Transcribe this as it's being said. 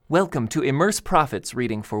Welcome to Immerse Prophets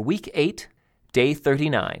reading for Week 8, Day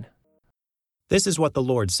 39. This is what the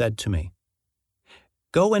Lord said to me.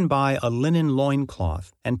 Go and buy a linen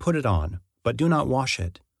loincloth and put it on, but do not wash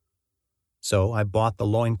it. So I bought the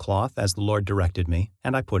loincloth as the Lord directed me,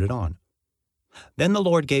 and I put it on. Then the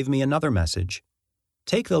Lord gave me another message.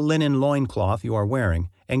 Take the linen loincloth you are wearing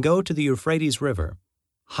and go to the Euphrates River.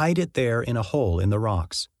 Hide it there in a hole in the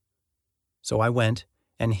rocks. So I went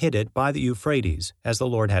and hid it by the Euphrates, as the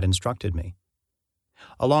Lord had instructed me.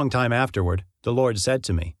 A long time afterward, the Lord said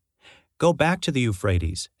to me, Go back to the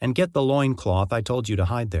Euphrates and get the loincloth I told you to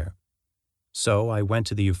hide there. So I went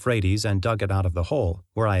to the Euphrates and dug it out of the hole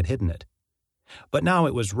where I had hidden it. But now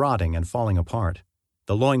it was rotting and falling apart.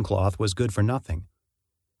 The loincloth was good for nothing.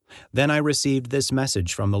 Then I received this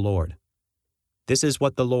message from the Lord. This is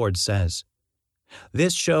what the Lord says.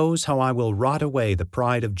 This shows how I will rot away the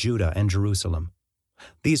pride of Judah and Jerusalem.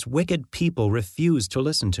 These wicked people refuse to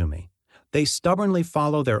listen to me. They stubbornly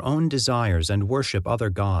follow their own desires and worship other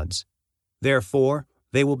gods. Therefore,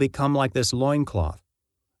 they will become like this loincloth,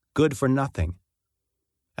 good for nothing.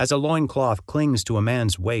 As a loincloth clings to a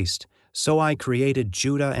man's waist, so I created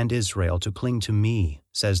Judah and Israel to cling to me,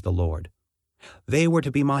 says the Lord. They were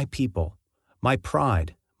to be my people, my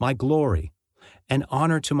pride, my glory, an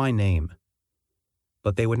honor to my name.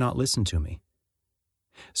 But they would not listen to me.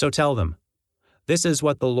 So tell them, this is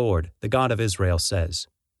what the Lord, the God of Israel, says.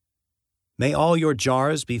 May all your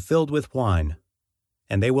jars be filled with wine.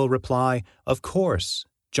 And they will reply, Of course,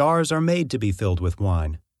 jars are made to be filled with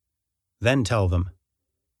wine. Then tell them,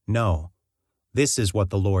 No, this is what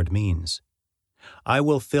the Lord means. I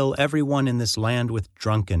will fill everyone in this land with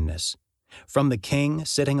drunkenness, from the king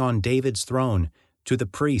sitting on David's throne to the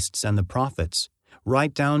priests and the prophets,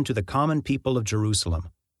 right down to the common people of Jerusalem.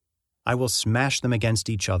 I will smash them against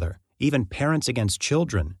each other, even parents against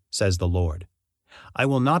children, says the Lord. I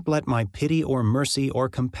will not let my pity or mercy or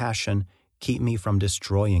compassion keep me from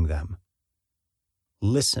destroying them.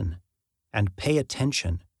 Listen and pay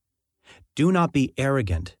attention. Do not be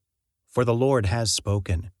arrogant, for the Lord has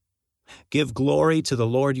spoken. Give glory to the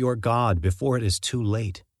Lord your God before it is too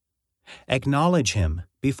late. Acknowledge him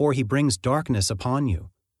before he brings darkness upon you,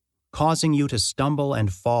 causing you to stumble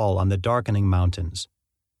and fall on the darkening mountains.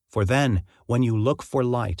 For then, when you look for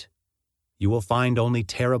light, you will find only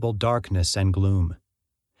terrible darkness and gloom.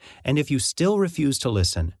 And if you still refuse to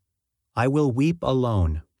listen, I will weep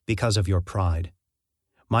alone because of your pride.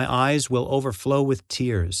 My eyes will overflow with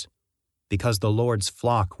tears, because the Lord's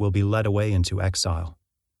flock will be led away into exile.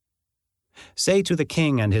 Say to the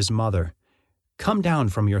king and his mother, Come down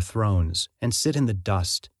from your thrones and sit in the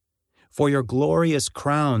dust, for your glorious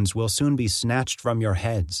crowns will soon be snatched from your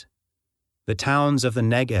heads. The towns of the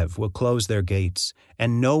Negev will close their gates,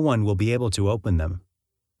 and no one will be able to open them.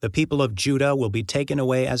 The people of Judah will be taken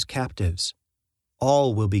away as captives.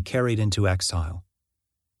 All will be carried into exile.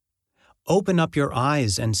 Open up your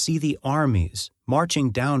eyes and see the armies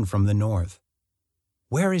marching down from the north.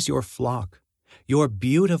 Where is your flock, your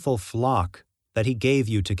beautiful flock that he gave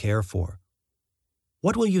you to care for?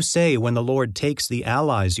 What will you say when the Lord takes the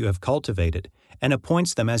allies you have cultivated and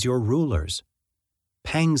appoints them as your rulers?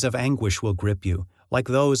 Pangs of anguish will grip you, like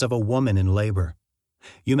those of a woman in labor.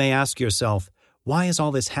 You may ask yourself, why is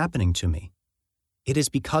all this happening to me? It is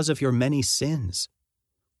because of your many sins.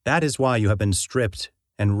 That is why you have been stripped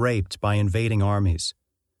and raped by invading armies.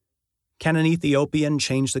 Can an Ethiopian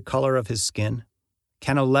change the color of his skin?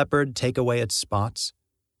 Can a leopard take away its spots?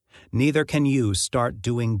 Neither can you start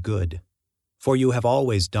doing good, for you have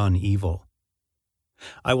always done evil.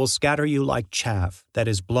 I will scatter you like chaff that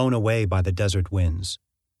is blown away by the desert winds.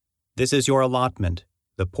 This is your allotment,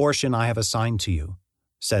 the portion I have assigned to you,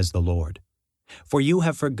 says the Lord. For you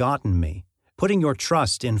have forgotten me, putting your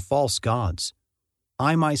trust in false gods.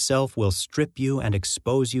 I myself will strip you and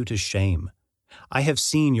expose you to shame. I have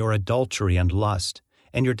seen your adultery and lust,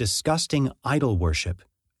 and your disgusting idol worship,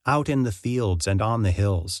 out in the fields and on the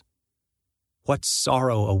hills. What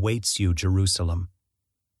sorrow awaits you, Jerusalem!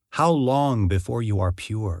 How long before you are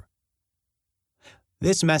pure?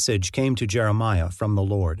 This message came to Jeremiah from the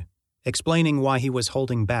Lord, explaining why he was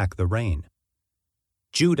holding back the rain.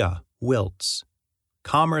 Judah wilts.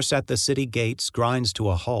 Commerce at the city gates grinds to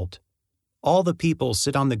a halt. All the people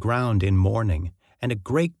sit on the ground in mourning, and a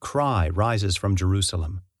great cry rises from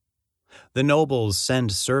Jerusalem. The nobles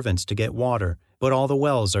send servants to get water, but all the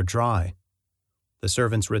wells are dry. The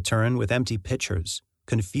servants return with empty pitchers,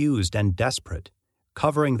 confused and desperate,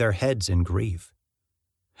 covering their heads in grief.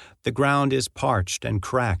 The ground is parched and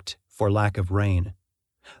cracked for lack of rain.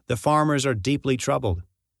 The farmers are deeply troubled.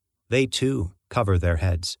 They too cover their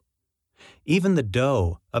heads. Even the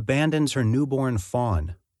doe abandons her newborn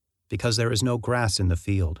fawn. because there is no grass in the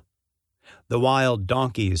field. The wild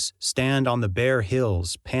donkeys stand on the bare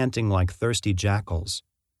hills, panting like thirsty jackals.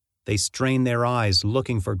 They strain their eyes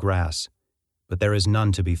looking for grass, but there is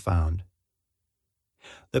none to be found.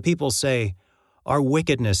 The people say, "Our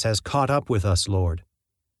wickedness has caught up with us, Lord.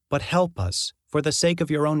 But help us, for the sake of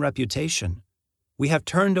your own reputation. We have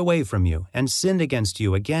turned away from you and sinned against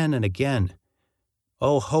you again and again.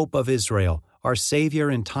 O hope of Israel, our Savior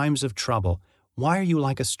in times of trouble, why are you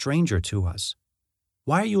like a stranger to us?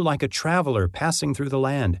 Why are you like a traveler passing through the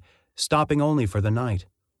land, stopping only for the night?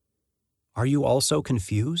 Are you also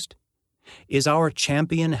confused? Is our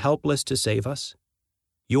champion helpless to save us?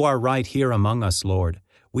 You are right here among us, Lord.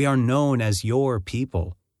 We are known as your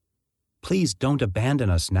people. Please don't abandon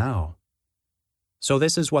us now." So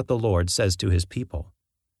this is what the Lord says to his people.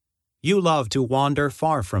 "You love to wander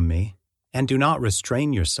far from me, and do not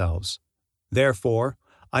restrain yourselves. Therefore,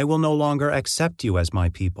 I will no longer accept you as my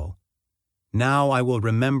people. Now I will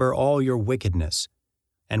remember all your wickedness,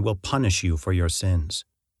 and will punish you for your sins."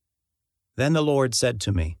 Then the Lord said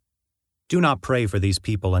to me, "Do not pray for these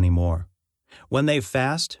people anymore. When they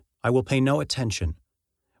fast, I will pay no attention.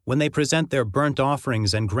 When they present their burnt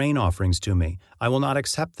offerings and grain offerings to me, I will not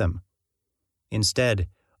accept them. Instead,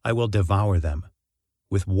 I will devour them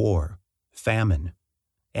with war, famine,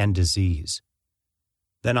 and disease."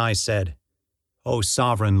 Then I said, "O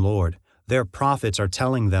sovereign Lord, their prophets are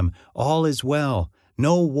telling them, 'All is well,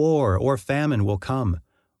 no war or famine will come.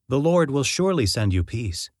 The Lord will surely send you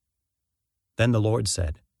peace.'" Then the Lord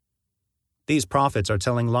said, "These prophets are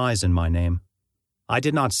telling lies in my name. I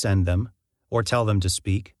did not send them or tell them to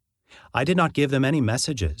speak. I did not give them any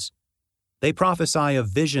messages. They prophesy of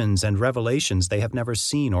visions and revelations they have never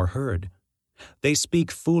seen or heard. They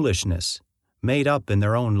speak foolishness, made up in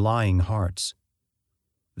their own lying hearts.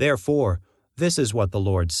 Therefore, this is what the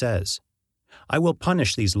Lord says. I will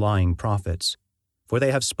punish these lying prophets, for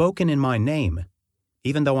they have spoken in my name,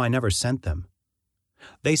 even though I never sent them.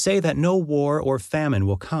 They say that no war or famine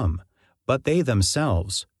will come, but they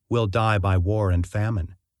themselves will die by war and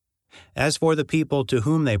famine. As for the people to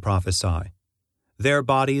whom they prophesy, their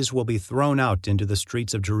bodies will be thrown out into the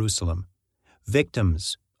streets of Jerusalem,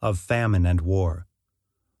 victims of famine and war.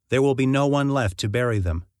 There will be no one left to bury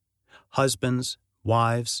them. Husbands,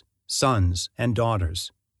 wives, sons, and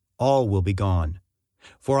daughters, all will be gone,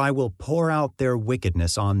 for I will pour out their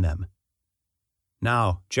wickedness on them.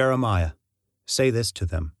 Now, Jeremiah, say this to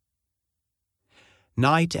them.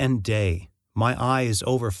 Night and day, my eyes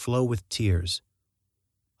overflow with tears.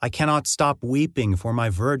 I cannot stop weeping for my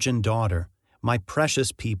virgin daughter, my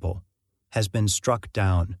precious people, has been struck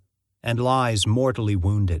down and lies mortally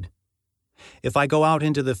wounded. If I go out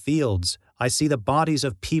into the fields, I see the bodies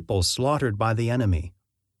of people slaughtered by the enemy.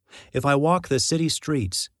 If I walk the city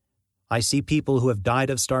streets, I see people who have died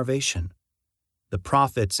of starvation. The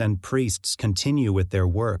prophets and priests continue with their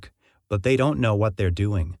work, but they don't know what they're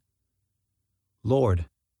doing. Lord,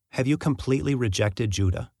 have you completely rejected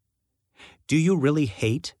Judah? Do you really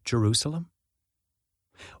hate Jerusalem?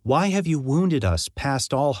 Why have you wounded us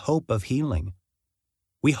past all hope of healing?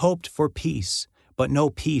 We hoped for peace, but no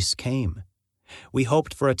peace came. We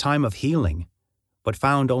hoped for a time of healing, but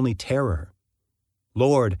found only terror.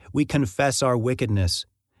 Lord, we confess our wickedness,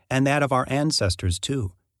 and that of our ancestors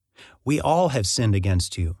too. We all have sinned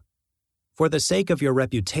against you. For the sake of your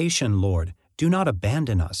reputation, Lord, do not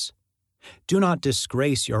abandon us. Do not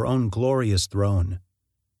disgrace your own glorious throne.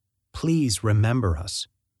 Please remember us,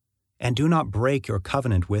 and do not break your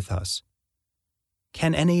covenant with us.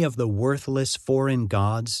 Can any of the worthless foreign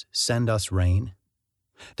gods send us rain?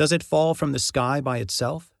 Does it fall from the sky by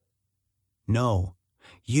itself? No,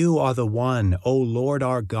 you are the one, O Lord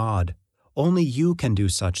our God. Only you can do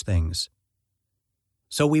such things.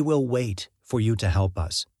 So we will wait for you to help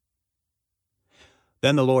us.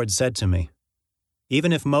 Then the Lord said to me,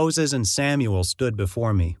 even if Moses and Samuel stood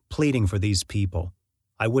before me, pleading for these people,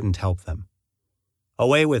 I wouldn't help them.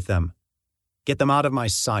 Away with them. Get them out of my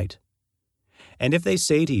sight. And if they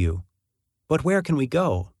say to you, but where can we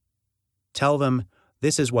go? Tell them,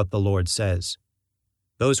 this is what the Lord says.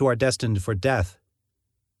 Those who are destined for death,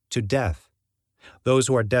 to death. Those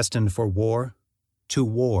who are destined for war, to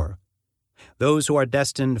war. Those who are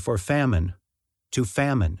destined for famine, to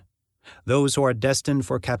famine. Those who are destined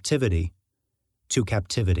for captivity, to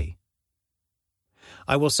captivity.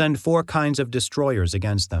 I will send 4 kinds of destroyers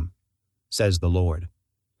against them, says the Lord.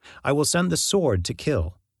 I will send the sword to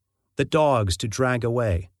kill, the dogs to drag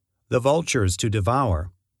away, the vultures to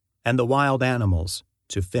devour, and the wild animals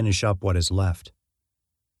to finish up what is left.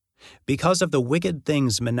 Because of the wicked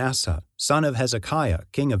things Manasseh, son of Hezekiah,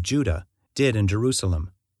 king of Judah, did in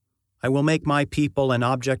Jerusalem, I will make my people an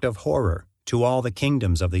object of horror to all the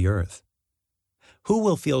kingdoms of the earth. Who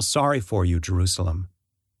will feel sorry for you, Jerusalem?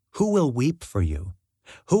 Who will weep for you?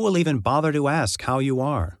 Who will even bother to ask how you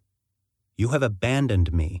are? You have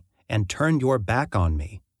abandoned me and turned your back on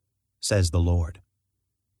me, says the Lord.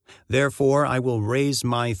 Therefore I will raise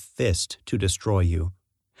my fist to destroy you.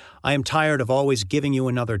 I am tired of always giving you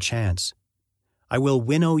another chance. I will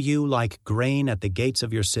winnow you like grain at the gates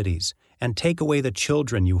of your cities and take away the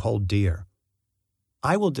children you hold dear.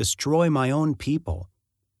 I will destroy my own people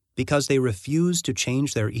because they refuse to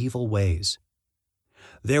change their evil ways.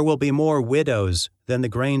 There will be more widows than the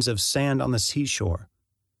grains of sand on the seashore.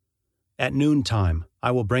 At noontime,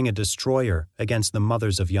 I will bring a destroyer against the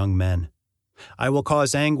mothers of young men. I will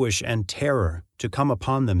cause anguish and terror to come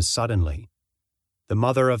upon them suddenly. The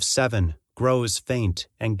mother of 7 grows faint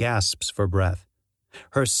and gasps for breath.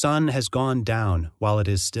 Her son has gone down while it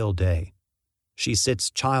is still day. She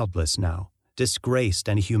sits childless now, disgraced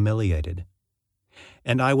and humiliated.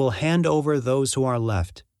 And I will hand over those who are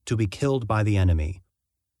left to be killed by the enemy.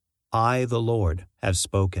 I, the Lord, have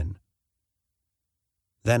spoken.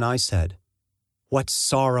 Then I said, What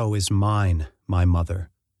sorrow is mine, my mother!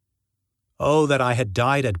 Oh, that I had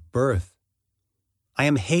died at birth! I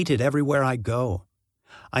am hated everywhere I go.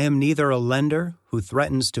 I am neither a lender who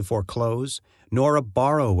threatens to foreclose, nor a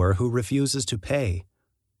borrower who refuses to pay.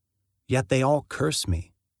 Yet they all curse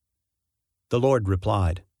me. The Lord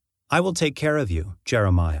replied, I will take care of you,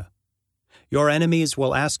 Jeremiah. Your enemies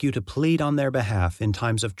will ask you to plead on their behalf in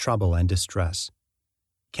times of trouble and distress.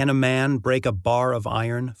 Can a man break a bar of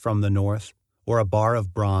iron from the north, or a bar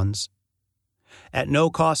of bronze? At no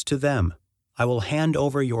cost to them, I will hand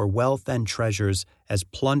over your wealth and treasures as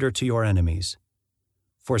plunder to your enemies.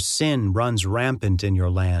 For sin runs rampant in your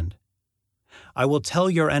land. I will tell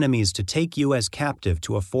your enemies to take you as captive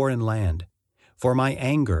to a foreign land, for my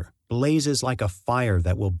anger blazes like a fire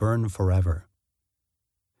that will burn forever.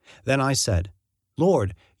 Then I said,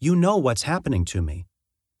 Lord, you know what's happening to me.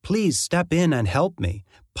 Please step in and help me.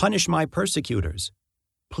 Punish my persecutors.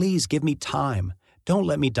 Please give me time. Don't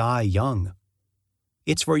let me die young.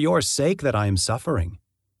 It's for your sake that I am suffering.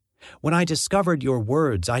 When I discovered your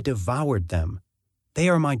words, I devoured them. They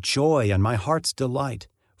are my joy and my heart's delight,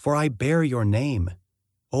 for I bear your name,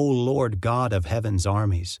 O Lord God of heaven's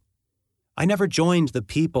armies. I never joined the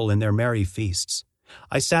people in their merry feasts.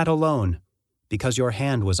 I sat alone, because your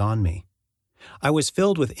hand was on me. I was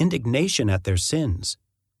filled with indignation at their sins.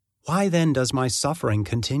 Why then does my suffering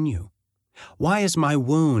continue? Why is my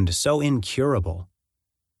wound so incurable?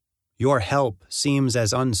 Your help seems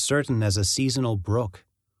as uncertain as a seasonal brook,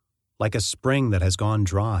 like a spring that has gone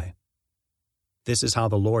dry. This is how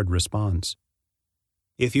the Lord responds.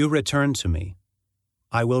 If you return to me,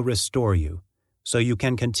 I will restore you, so you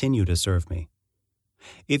can continue to serve me.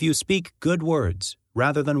 If you speak good words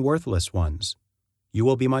rather than worthless ones, you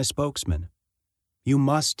will be my spokesman. You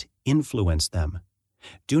must influence them.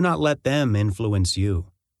 Do not let them influence you.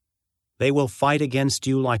 They will fight against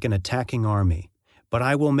you like an attacking army, but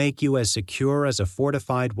I will make you as secure as a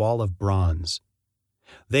fortified wall of bronze.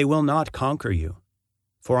 They will not conquer you,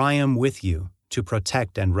 for I am with you to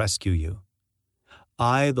protect and rescue you.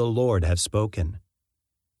 I, the Lord, have spoken.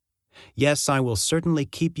 Yes, I will certainly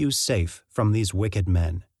keep you safe from these wicked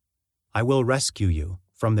men. I will rescue you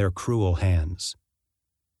from their cruel hands.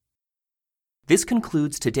 This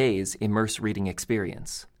concludes today's Immerse Reading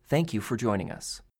Experience. Thank you for joining us.